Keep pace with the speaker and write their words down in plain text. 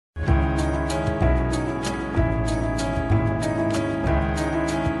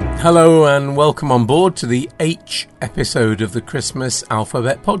Hello and welcome on board to the H episode of the Christmas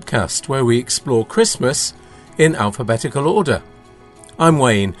Alphabet Podcast, where we explore Christmas in alphabetical order. I'm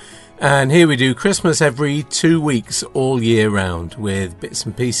Wayne, and here we do Christmas every 2 weeks all year round, with bits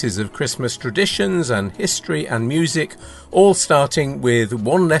and pieces of Christmas traditions and history and music, all starting with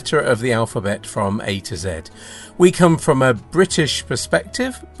one letter of the alphabet from A to Z. We come from a British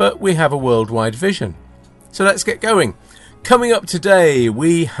perspective, but we have a worldwide vision. So let's get going. Coming up today,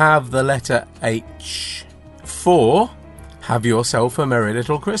 we have the letter H for Have Yourself a Merry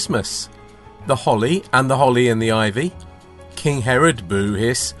Little Christmas, the Holly and the Ivy, King Herod Boo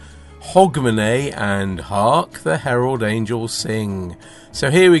Hiss, Hogmanay and Hark the Herald Angels Sing.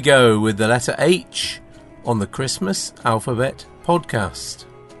 So here we go with the letter H on the Christmas Alphabet Podcast.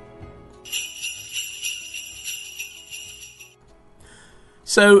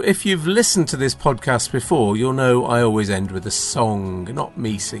 So if you've listened to this podcast before, you'll know I always end with a song, not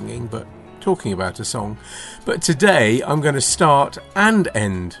me singing, but talking about a song. But today I'm going to start and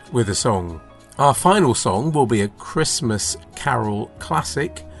end with a song. Our final song will be a Christmas carol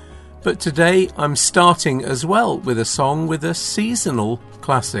classic, but today I'm starting as well with a song with a seasonal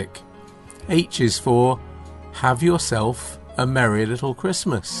classic. H is for Have Yourself a Merry Little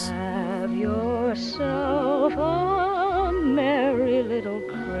Christmas. Have yourself a merry little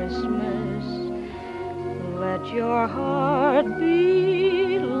Christmas. Let your heart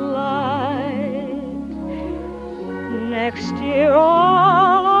be light. Next year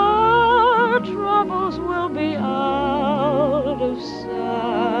all our troubles will be out of sight.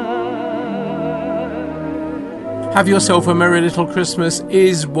 Have Yourself a Merry Little Christmas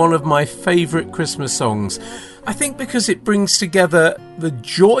is one of my favourite Christmas songs. I think because it brings together the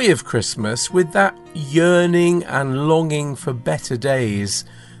joy of Christmas with that yearning and longing for better days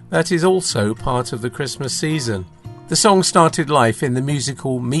that is also part of the Christmas season. The song started life in the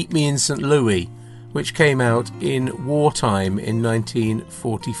musical Meet Me in St. Louis, which came out in wartime in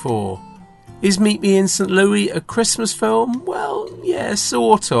 1944. Is Meet Me in St. Louis a Christmas film? Well, yeah,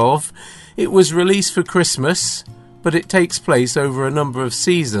 sort of. It was released for Christmas, but it takes place over a number of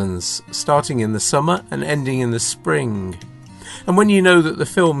seasons, starting in the summer and ending in the spring. And when you know that the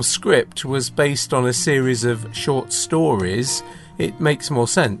film's script was based on a series of short stories, it makes more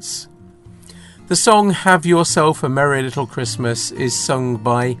sense. The song Have Yourself a Merry Little Christmas is sung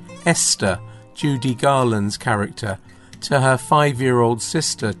by Esther, Judy Garland's character, to her 5-year-old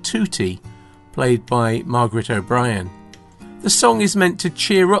sister Tootie, played by Margaret O'Brien. The song is meant to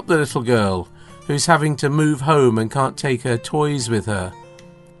cheer up the little girl, who's having to move home and can't take her toys with her.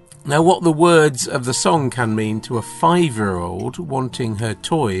 Now, what the words of the song can mean to a 5-year-old wanting her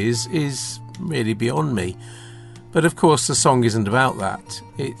toys is really beyond me. But of course the song isn't about that.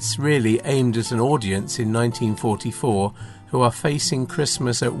 It's really aimed at an audience in 1944 who are facing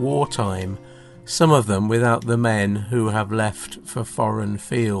Christmas at wartime, some of them without the men who have left for foreign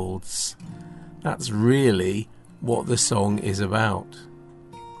fields. That's really what the song is about.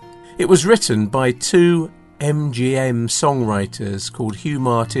 It was written by two MGM songwriters called Hugh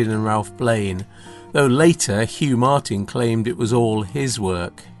Martin and Ralph Blaine, though later Hugh Martin claimed it was all his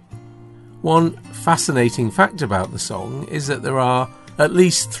work. One fascinating fact about the song is that there are at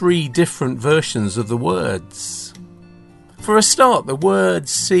least 3 different versions of the words. For a start, the words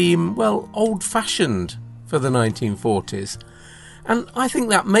seem, well, old-fashioned for the 1940s, and I think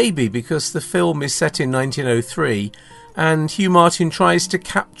that may be because the film is set in 1903 and Hugh Martin tries to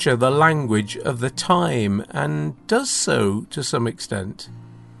capture the language of the time and does so to some extent.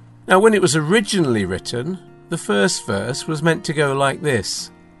 Now, when it was originally written, the first verse was meant to go like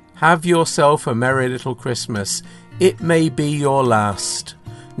this: Have yourself a merry little Christmas, it may be your last.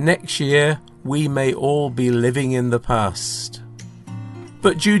 Next year we may all be living in the past.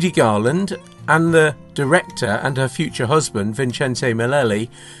 But Judy Garland and the director and her future husband, Vincente Millelli,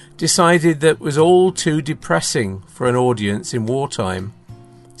 decided that was all too depressing for an audience in wartime,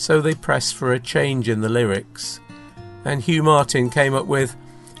 so they pressed for a change in the lyrics. And Hugh Martin came up with,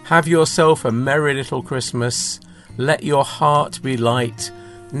 Have yourself a merry little Christmas, let your heart be light,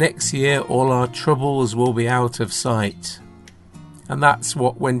 next year all our troubles will be out of sight. And that's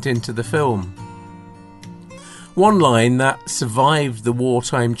what went into the film. One line that survived the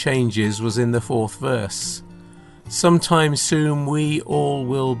wartime changes was in the 4th verse. Sometime soon we all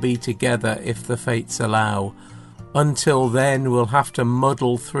will be together if the fates allow. Until then we'll have to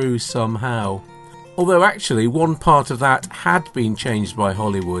muddle through somehow. Although actually one part of that had been changed by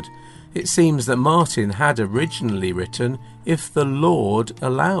Hollywood. It seems that Martin had originally written if the Lord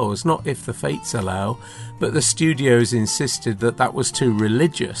allows, not if the fates allow, but the studios insisted that that was too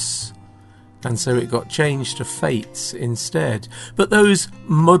religious. and so it got changed to Fates instead. But those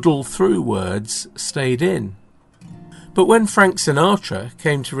muddle through words stayed in. But when Frank Sinatra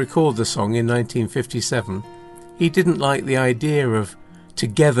came to record the song in 1957, he didn't like the idea of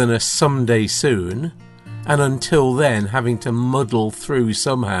togetherness someday soon, and until then having to muddle through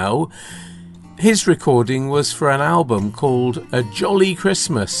somehow. His recording was for an album called A Jolly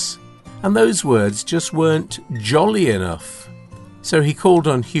Christmas, and those words just weren't jolly enough. So he called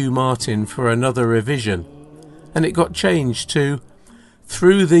on Hugh Martin for another revision, and it got changed to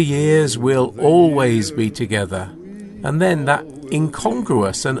Through the Years We'll Always Be Together, and then that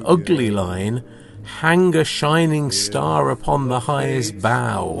incongruous and ugly line, Hang a shining star upon the highest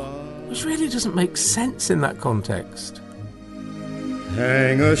bough, which really doesn't make sense in that context.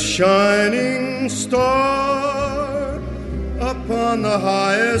 Hang a shining star upon the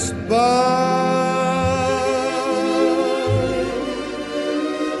highest bough.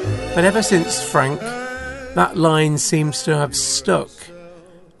 But ever since Frank, that line seems to have stuck,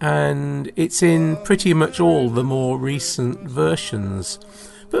 and it's in pretty much all the more recent versions.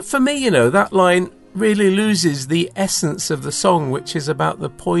 But for me, that line really loses the essence of the song, which is about the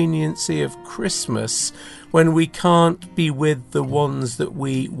poignancy of Christmas when we can't be with the ones that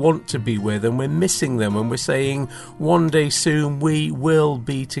we want to be with, and we're missing them, and we're saying one day soon we will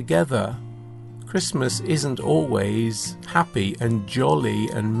be together. Christmas isn't always happy and jolly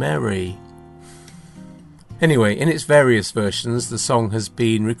and merry. Anyway, in its various versions, the song has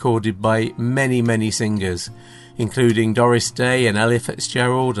been recorded by many, many singers, including Doris Day and Ella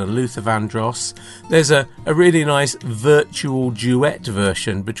Fitzgerald and Luther Vandross. There's a really nice virtual duet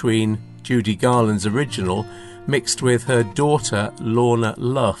version between Judy Garland's original mixed with her daughter Lorna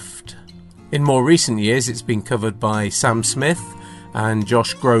Luft. In more recent years, it's been covered by Sam Smith and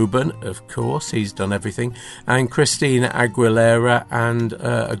Josh Groban, of course, he's done everything, and Christina Aguilera, and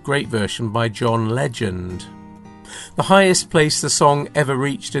a great version by John Legend. The highest place the song ever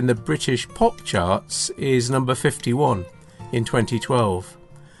reached in the British pop charts is number 51 in 2012,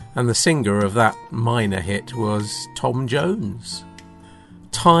 and the singer of that minor hit was Tom Jones.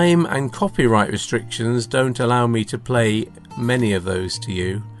 Time and copyright restrictions don't allow me to play many of those to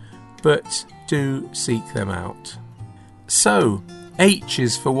you, but do seek them out. So, H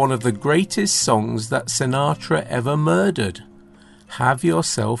is for one of the greatest songs that Sinatra ever murdered. Have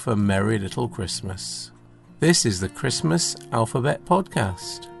yourself a merry little Christmas. This is the Christmas Alphabet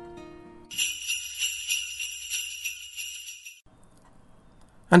Podcast.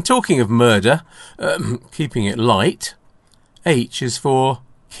 And talking of murder, keeping it light, H is for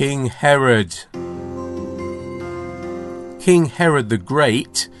King Herod. King Herod the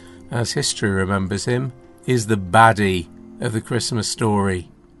Great, as history remembers him, is the baddie of the Christmas story.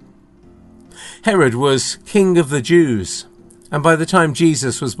 Herod was king of the Jews, and by the time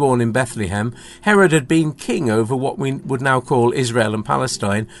Jesus was born in Bethlehem, Herod had been king over what we would now call Israel and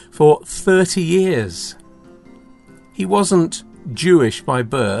Palestine for 30 years. He wasn't Jewish by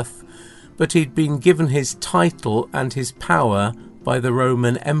birth, but he'd been given his title and his power by the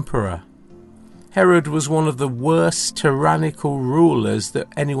Roman emperor. Herod was one of the worst tyrannical rulers that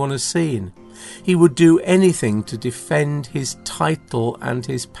anyone has seen. He would do anything to defend his title and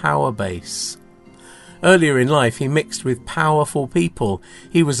his power base. Earlier in life, he mixed with powerful people.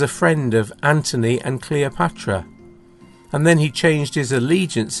 He was a friend of Antony and Cleopatra. And then he changed his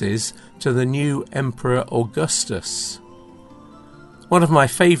allegiances to the new Emperor Augustus. One of my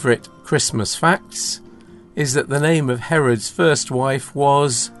favourite Christmas facts is that the name of Herod's first wife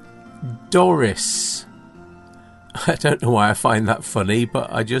was Doris. I don't know why I find that funny,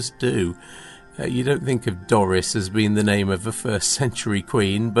 but I just do. You don't think of Doris as being the name of a first century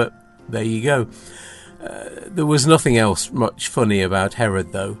queen, but there you go. There was nothing else much funny about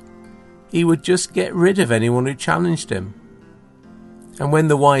Herod, though. He would just get rid of anyone who challenged him. And when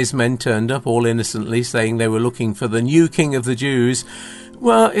the wise men turned up all innocently saying they were looking for the new king of the Jews,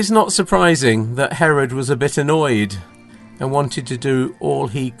 well, it's not surprising that Herod was a bit annoyed and wanted to do all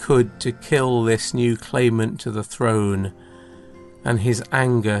he could to kill this new claimant to the throne. And his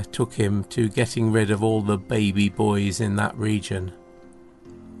anger took him to getting rid of all the baby boys in that region.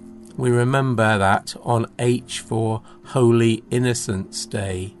 We remember that on H for Holy Innocents'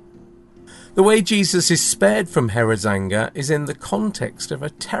 Day. The way Jesus is spared from Herod's anger is in the context of a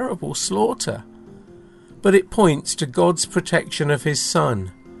terrible slaughter, but it points to God's protection of his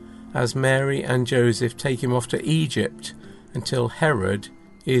son, as Mary and Joseph take him off to Egypt until Herod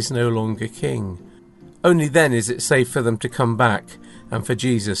is no longer king. Only then is it safe for them to come back and for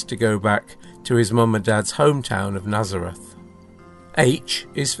Jesus to go back to his mum and dad's hometown of Nazareth. H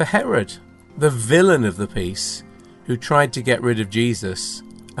is for Herod, the villain of the piece, who tried to get rid of Jesus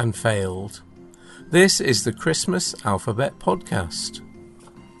and failed. This is the Christmas Alphabet Podcast.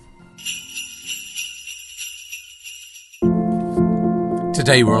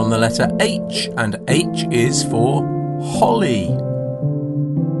 Today we're on the letter H, and H is for holly.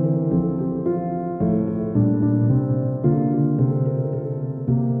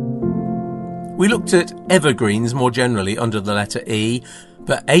 We looked at evergreens more generally under the letter E,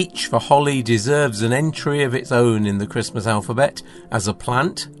 but H for holly deserves an entry of its own in the Christmas alphabet as a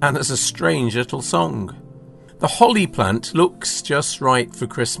plant and as a strange little song. The holly plant looks just right for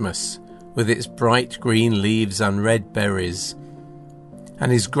Christmas, with its bright green leaves and red berries,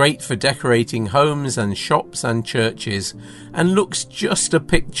 and is great for decorating homes and shops and churches, and looks just a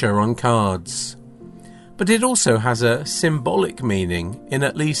picture on cards. But it also has a symbolic meaning in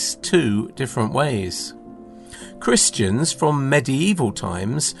at least two different ways. Christians from medieval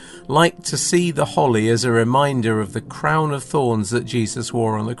times liked to see the holly as a reminder of the crown of thorns that Jesus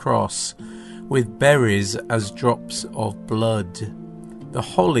wore on the cross, with berries as drops of blood. The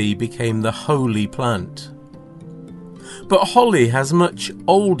holly became the holy plant. But holly has much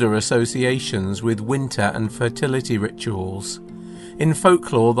older associations with winter and fertility rituals. In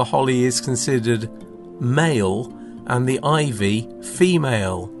folklore, the holly is considered male and the ivy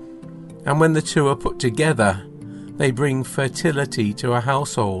female, and when the two are put together, they bring fertility to a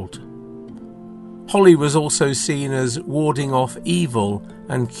household. Holly was also seen as warding off evil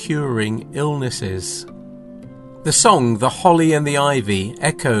and curing illnesses. The song The Holly and the Ivy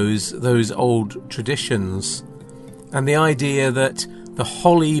echoes those old traditions, and the idea that the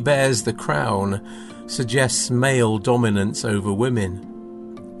holly bears the crown suggests male dominance over women.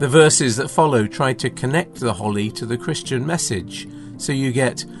 The verses that follow try to connect the holly to the Christian message, so you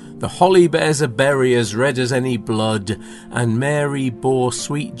get, the holly bears a berry as red as any blood, and Mary bore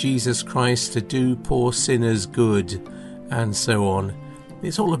sweet Jesus Christ to do poor sinners good, and so on.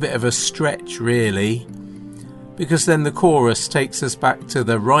 It's all a bit of a stretch, really, because then the chorus takes us back to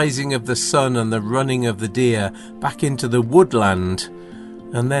the rising of the sun and the running of the deer, back into the woodland,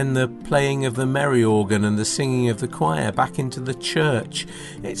 and then the playing of the merry organ and the singing of the choir back into the church.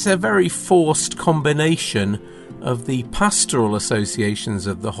 It's a very forced combination of the pastoral associations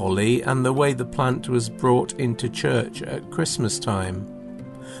of the holly and the way the plant was brought into church at Christmas time.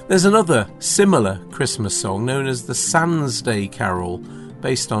 There's another similar Christmas song known as the Sandsday Carol,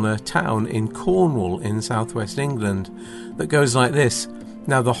 based on a town in Cornwall in southwest England, that goes like this.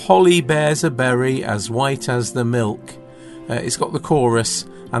 Now the holly bears a berry as white as the milk. It's got the chorus,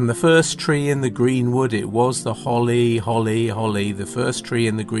 and the first tree in the greenwood it was the holly, holly, holly. The first tree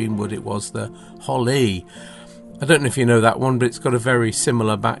in the greenwood it was the holly. I don't know if you know that one, but it's got a very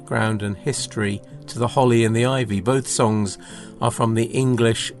similar background and history to the holly and the ivy. Both songs are from the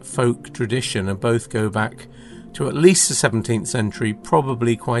English folk tradition and both go back to at least the 17th century,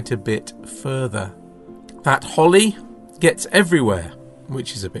 probably quite a bit further. That holly gets everywhere,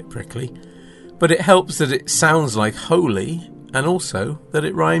 which is a bit prickly, but it helps that it sounds like holy and also that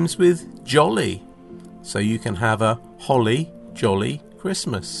it rhymes with jolly, so you can have a holly jolly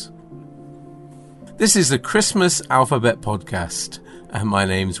Christmas. This is the Christmas Alphabet Podcast, and my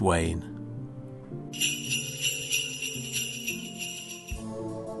name's Wayne.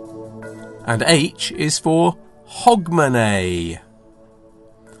 And H is for Hogmanay.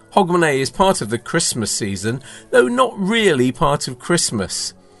 Hogmanay is part of the Christmas season, though not really part of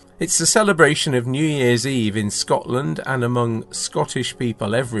Christmas. It's the celebration of New Year's Eve in Scotland and among Scottish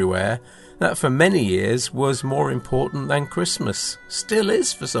people everywhere that for many years was more important than Christmas. Still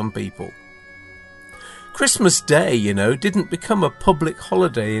is for some people. Christmas Day, didn't become a public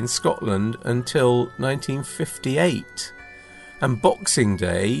holiday in Scotland until 1958. And Boxing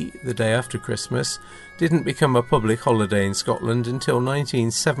Day, the day after Christmas, didn't become a public holiday in Scotland until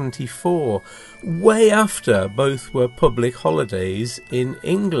 1974, way after both were public holidays in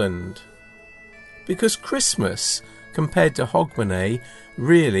England. Because Christmas, compared to Hogmanay,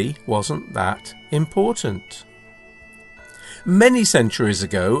 really wasn't that important. Many centuries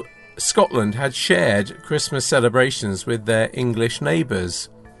ago, Scotland had shared Christmas celebrations with their English neighbours.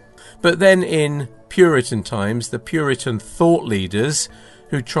 But then in Puritan times, the Puritan thought leaders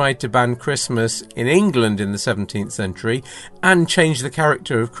who tried to ban Christmas in England in the 17th century and change the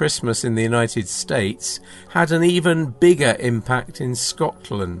character of Christmas in the United States had an even bigger impact in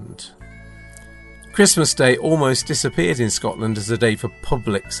Scotland. Christmas Day almost disappeared in Scotland as a day for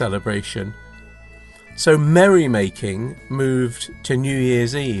public celebration. So merrymaking moved to New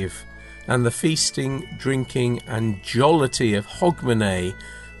Year's Eve, and the feasting, drinking and jollity of Hogmanay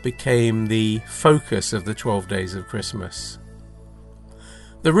became the focus of the 12 days of Christmas.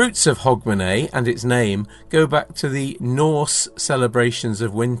 The roots of Hogmanay and its name go back to the Norse celebrations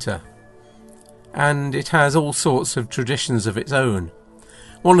of winter. and it has all sorts of traditions of its own.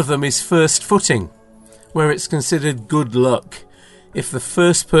 One of them is first footing, where it's considered good luck if the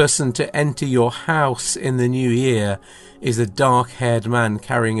first person to enter your house in the new year is a dark-haired man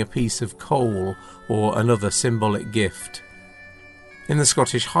carrying a piece of coal or another symbolic gift. In the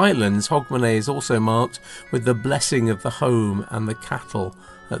Scottish Highlands, Hogmanay is also marked with the blessing of the home and the cattle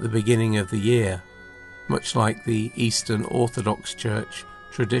at the beginning of the year, much like the Eastern Orthodox Church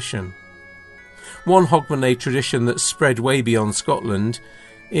tradition. One Hogmanay tradition that's spread way beyond Scotland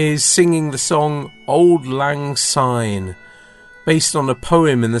is singing the song Auld Lang Syne, based on a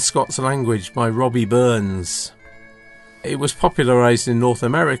poem in the Scots language by Robbie Burns. It was popularised in North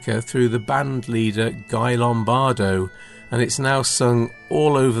America through the band leader Guy Lombardo, and it's now sung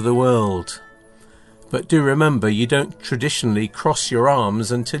all over the world. But do remember, you don't traditionally cross your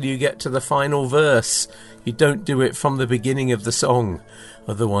arms until you get to the final verse. You don't do it from the beginning of the song,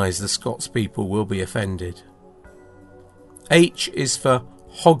 otherwise the Scots people will be offended. H is for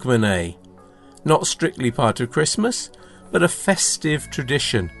Hogmanay, not strictly part of Christmas, but a festive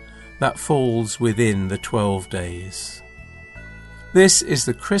tradition that falls within the 12 days. This is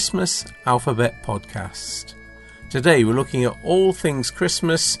the Christmas Alphabet Podcast. Today we're looking at all things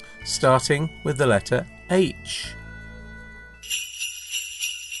Christmas, starting with the letter H.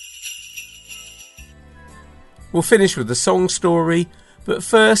 We'll finish with the song story, but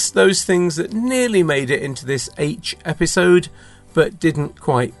first those things that nearly made it into this H episode, but didn't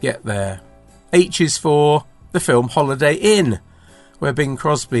quite get there. H is for the film Holiday Inn, where Bing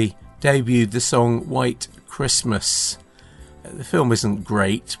Crosby debuted the song White Christmas. The film isn't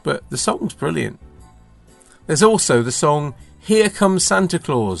great, but the song's brilliant. There's also the song Here Comes Santa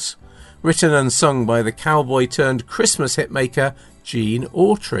Claus, written and sung by the cowboy-turned-Christmas hitmaker Gene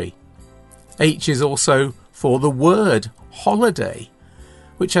Autry. H is also for the word holiday,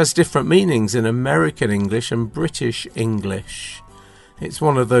 which has different meanings in American English and British English. It's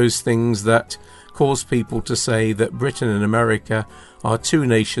one of those things that cause people to say that Britain and America are two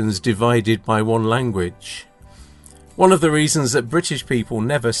nations divided by one language. One of the reasons that British people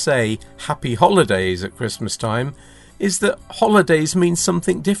never say happy holidays at Christmas time is that holidays mean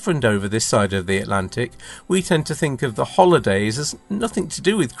something different over this side of the Atlantic. We tend to think of the holidays as nothing to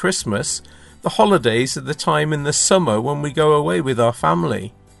do with Christmas. The holidays are the time in the summer when we go away with our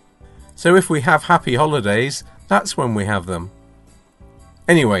family. So if we have happy holidays, that's when we have them.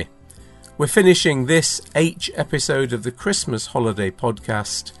 Anyway, we're finishing this H episode of the Christmas Holiday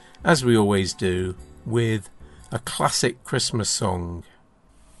Podcast, as we always do, with a classic Christmas song.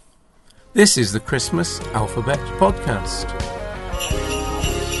 This is the Christmas Alphabet Podcast.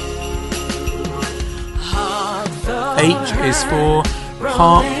 H is for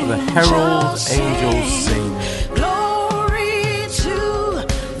Hark the Herald Angels Sing.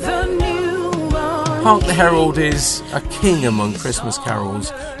 Hark the Herald is a king among Christmas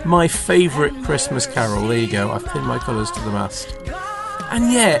carols. My favourite Christmas carol. There you go, I've pinned my colours to the mast.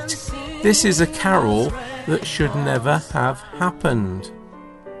 And yet, this is a carol that should never have happened.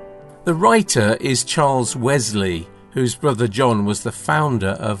 The writer is Charles Wesley, whose brother John was the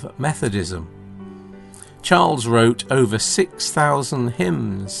founder of Methodism. Charles wrote over 6,000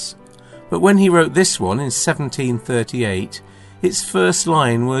 hymns, but when he wrote this one in 1738, its first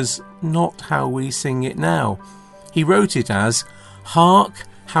line was not how we sing it now. He wrote it as, "Hark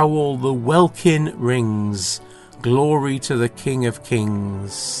how all the welkin rings, glory to the King of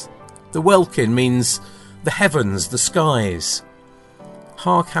Kings." The welkin means the heavens, the skies.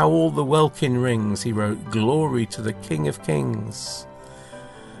 Hark how all the welkin rings, he wrote, glory to the King of Kings.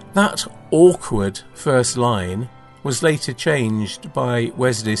 That awkward first line was later changed by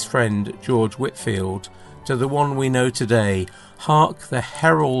Wesley's friend George Whitefield to the one we know today, Hark the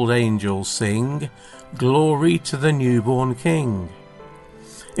herald angels sing, glory to the newborn King.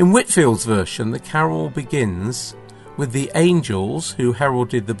 In Whitefield's version, the carol begins with the angels who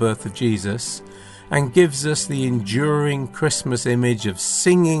heralded the birth of Jesus and gives us the enduring Christmas image of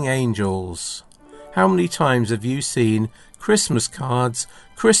singing angels. How many times have you seen Christmas cards,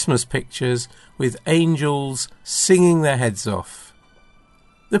 Christmas pictures with angels singing their heads off?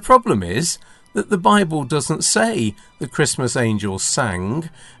 The problem is that the Bible doesn't say the Christmas angels sang,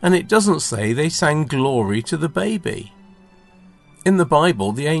 and it doesn't say they sang glory to the baby. In the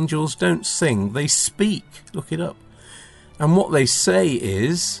Bible, the angels don't sing, they speak. Look it up. And what they say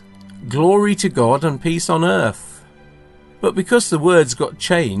is, glory to God and peace on earth. But because the words got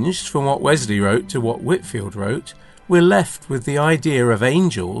changed from what Wesley wrote to what Whitefield wrote, we're left with the idea of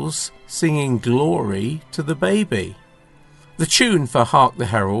angels singing glory to the baby. The tune for Hark the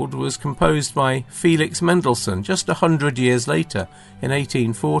Herald was composed by Felix Mendelssohn just 100 years later, in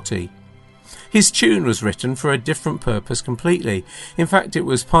 1840. His tune was written for a different purpose completely. In fact, it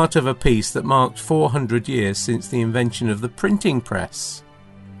was part of a piece that marked 400 years since the invention of the printing press.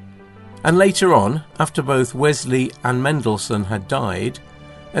 And later on, after both Wesley and Mendelssohn had died,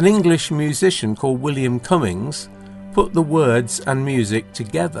 an English musician called William Cummings put the words and music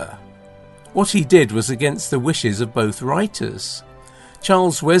together. What he did was against the wishes of both writers.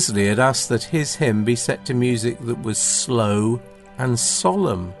 Charles Wesley had asked that his hymn be set to music that was slow and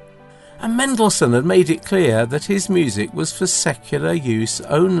solemn. And Mendelssohn had made it clear that his music was for secular use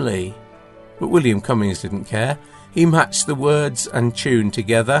only. But William Cummings didn't care. He matched the words and tune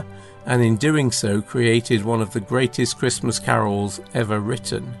together, and in doing so created one of the greatest Christmas carols ever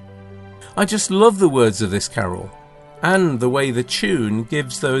written. I just love the words of this carol, and the way the tune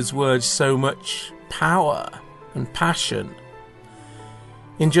gives those words so much power and passion.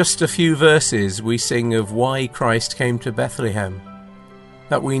 In just a few verses we sing of why Christ came to Bethlehem,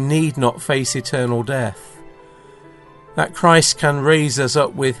 that we need not face eternal death, that Christ can raise us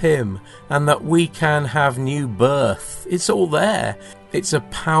up with him, and that we can have new birth. It's all there. It's a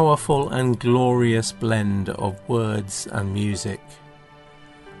powerful and glorious blend of words and music.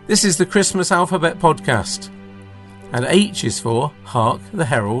 This is the Christmas Alphabet Podcast, and H is for Hark the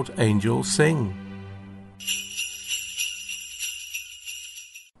Herald Angels Sing.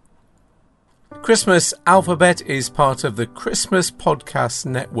 Christmas Alphabet is part of the Christmas Podcast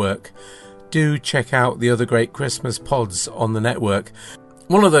Network. Do check out the other great Christmas pods on the network.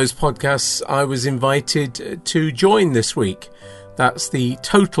 One of those podcasts I was invited to join this week. That's the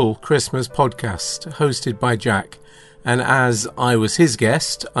Total Christmas Podcast, hosted by Jack. And as I was his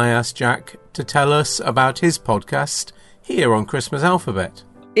guest, I asked Jack to tell us about his podcast here on Christmas Alphabet.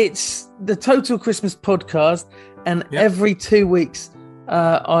 It's the Total Christmas Podcast, and every 2 weeks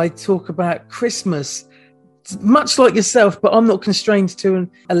I talk about Christmas, much like yourself, but I'm not constrained to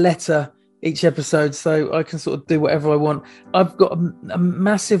a letter each episode, so I can sort of do whatever I want. I've got a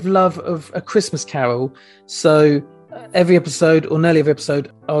massive love of a Christmas carol, so every episode, or nearly every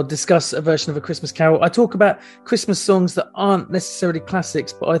episode, I'll discuss a version of a Christmas carol. I talk about Christmas songs that aren't necessarily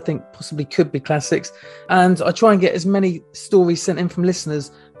classics, but I think possibly could be classics, and I try and get as many stories sent in from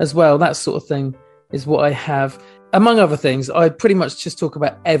listeners as well. That sort of thing is what I have. Among other things, I pretty much just talk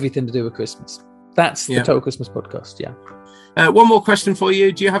about everything to do with Christmas. That's the Total Christmas Podcast, One more question for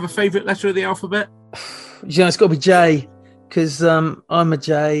you. Do you have a favourite letter of the alphabet? It's got to be J, because I'm a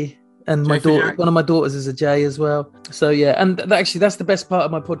J, and my daughter, one of my daughters is a J as well. So, and that's the best part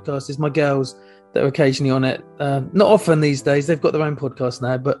of my podcast is my girls that are occasionally on it. Not often these days. They've got their own podcast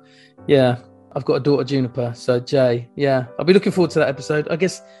now, but I've got a daughter, Juniper, so J. I'll be looking forward to that episode. I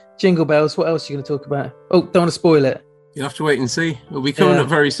guess Jingle Bells, what else are you going to talk about? Oh, don't want to spoil it. You'll have to wait and see. It'll be coming up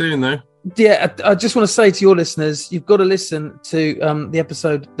very soon, though. I just want to say to your listeners, you've got to listen to the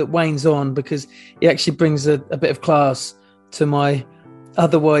episode that Wayne's on, because he actually brings a bit of class to my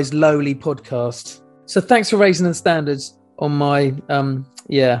otherwise lowly podcast. So thanks for raising the standards on my,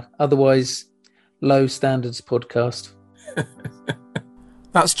 otherwise low standards podcast.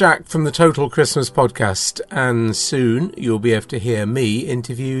 That's Jack from the Total Christmas Podcast, and soon you'll be able to hear me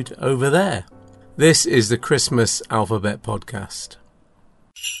interviewed over there. This is the Christmas Alphabet Podcast.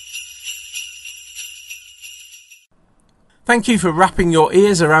 Thank you for wrapping your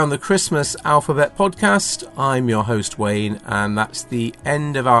ears around the Christmas Alphabet Podcast. I'm your host Wayne, and that's the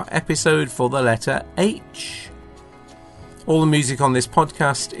end of our episode for the letter H. All the music on this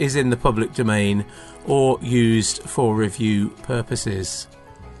podcast is in the public domain or used for review purposes.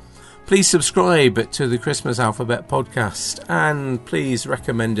 Please subscribe to the Christmas Alphabet Podcast, and please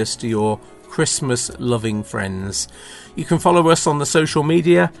recommend us to your Christmas-loving friends. You can follow us on the social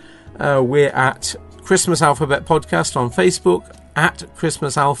media. We're at Christmas Alphabet Podcast on Facebook, at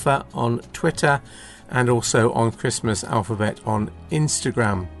Christmas Alpha on Twitter, and also on Christmas Alphabet on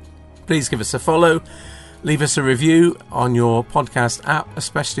Instagram. Please give us a follow. Leave us a review on your podcast app,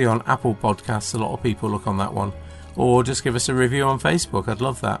 especially on Apple Podcasts. A lot of people look on that one. Or just give us a review on Facebook. I'd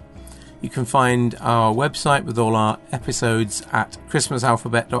love that. You can find our website with all our episodes at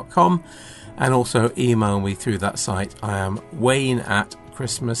christmasalphabet.com, and also email me through that site. I am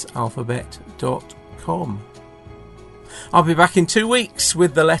wayne@christmasalphabet.com. I'll be back in 2 weeks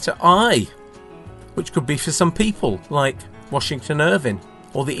with the letter I, which could be for some people like Washington Irving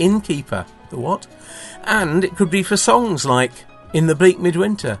or the innkeeper, the what? And it could be for songs like In the Bleak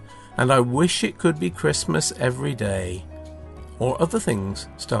Midwinter and I Wish It Could Be Christmas Every Day, or other things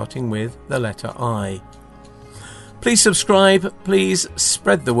starting with the letter I. Please subscribe, please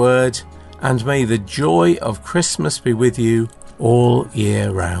spread the word, and may the joy of Christmas be with you all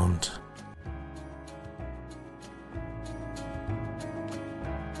year round.